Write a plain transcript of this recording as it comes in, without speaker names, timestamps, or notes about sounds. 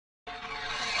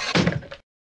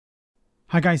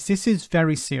Hi guys, this is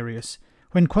very serious.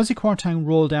 When Kwasi Kwarteng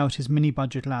rolled out his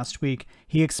mini-budget last week,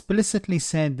 he explicitly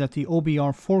said that the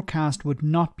OBR forecast would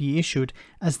not be issued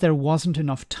as there wasn't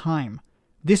enough time.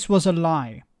 This was a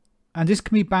lie, and this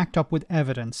can be backed up with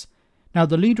evidence. Now,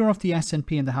 the leader of the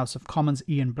SNP in the House of Commons,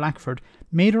 Ian Blackford,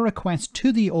 made a request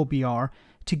to the OBR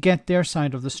to get their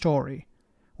side of the story.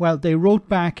 Well, they wrote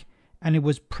back, and it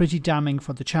was pretty damning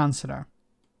for the Chancellor.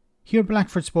 Here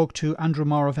Blackford spoke to Andrew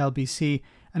Marr of LBC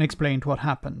and explained what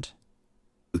happened.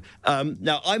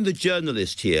 Now, I'm the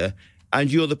journalist here,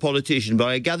 and you're the politician, but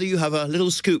I gather you have a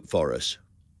little scoop for us.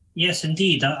 Yes,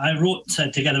 indeed. I wrote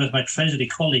together with my Treasury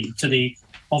colleague to the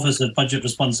Office of Budget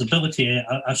Responsibility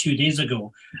a few days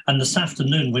ago, and this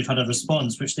afternoon we've had a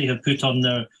response which they have put on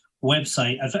their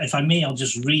website. If I may, I'll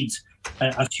just read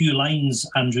a few lines,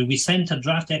 Andrew. We sent a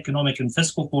draft economic and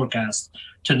fiscal forecast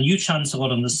to the new Chancellor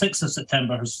on the 6th of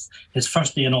September, his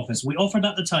first day in office. We offered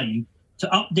at the time to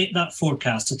update that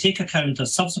forecast to take account of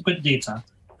subsequent data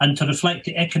and to reflect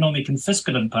the economic and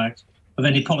fiscal impact of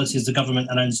any policies the government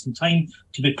announced in time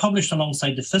to be published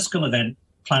alongside the fiscal event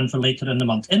planned for later in the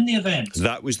month. In the event...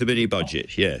 That was the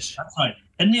mini-budget, yes. That's right.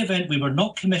 In the event we were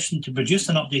not commissioned to produce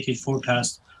an updated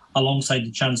forecast alongside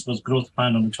the Chancellor's growth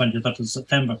plan on the 23rd of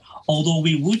September, although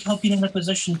we would have been in a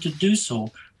position to do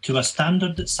so to a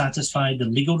standard that satisfied the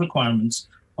legal requirements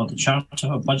of the Charter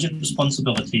of Budget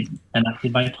Responsibility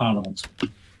enacted by Parliament.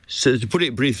 So to put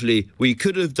it briefly, we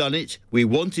could have done it, we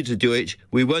wanted to do it,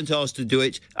 we weren't asked to do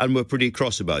it, and we're pretty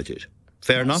cross about it.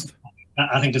 Fair enough?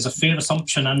 I think it's a fair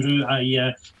assumption, Andrew.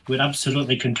 I would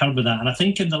absolutely concur with that. And I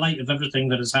think in the light of everything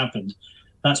that has happened,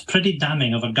 that's pretty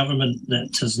damning of a government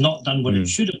that has not done what it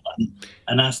should have done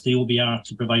and asked the OBR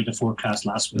to provide a forecast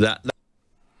last week.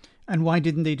 And why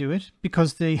didn't they do it?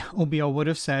 Because the OBR would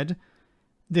have said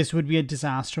this would be a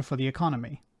disaster for the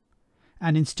economy.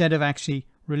 And instead of actually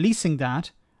releasing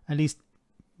that, at least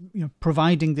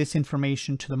providing this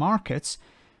information to the markets,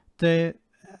 the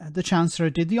Chancellor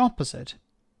did the opposite.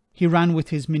 He ran with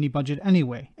his mini-budget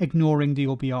anyway, ignoring the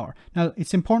OBR. Now,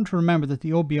 it's important to remember that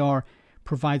the OBR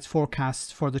provides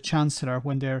forecasts for the Chancellor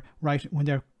when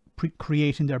they're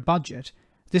creating their budget.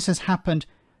 This has happened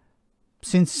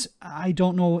since,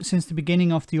 since the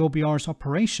beginning of the OBR's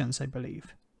operations, I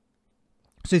believe.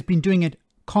 So it's been doing it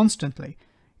constantly.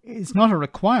 It's not a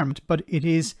requirement, but it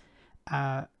is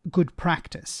good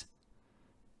practice.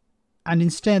 And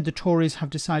instead, the Tories have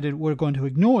decided we're going to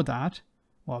ignore that.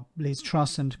 Well, Liz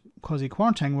Truss and Kwasi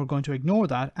Kwarteng were going to ignore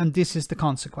that, and this is the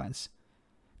consequence.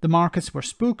 The markets were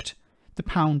spooked, the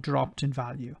pound dropped in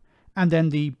value, and then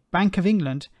the Bank of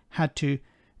England had to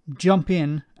jump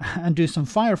in and do some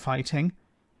firefighting,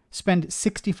 spend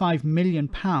 £65 million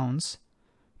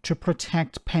to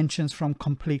protect pensions from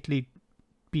completely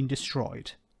being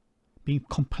destroyed, being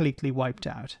completely wiped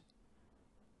out.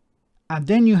 And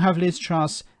then you have Liz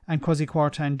Truss and Kwasi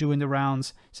Kwarteng doing the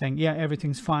rounds saying, yeah,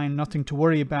 everything's fine, nothing to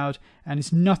worry about, and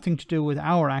it's nothing to do with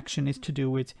our action, it's to do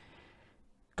with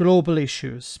global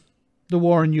issues, the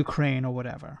war in Ukraine or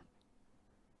whatever.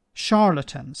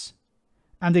 Charlatans.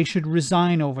 And they should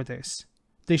resign over this.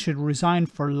 They should resign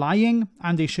for lying,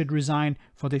 and they should resign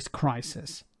for this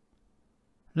crisis.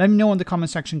 Let me know in the comment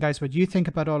section, guys, what you think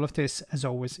about all of this. As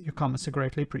always, your comments are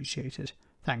greatly appreciated.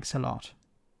 Thanks a lot.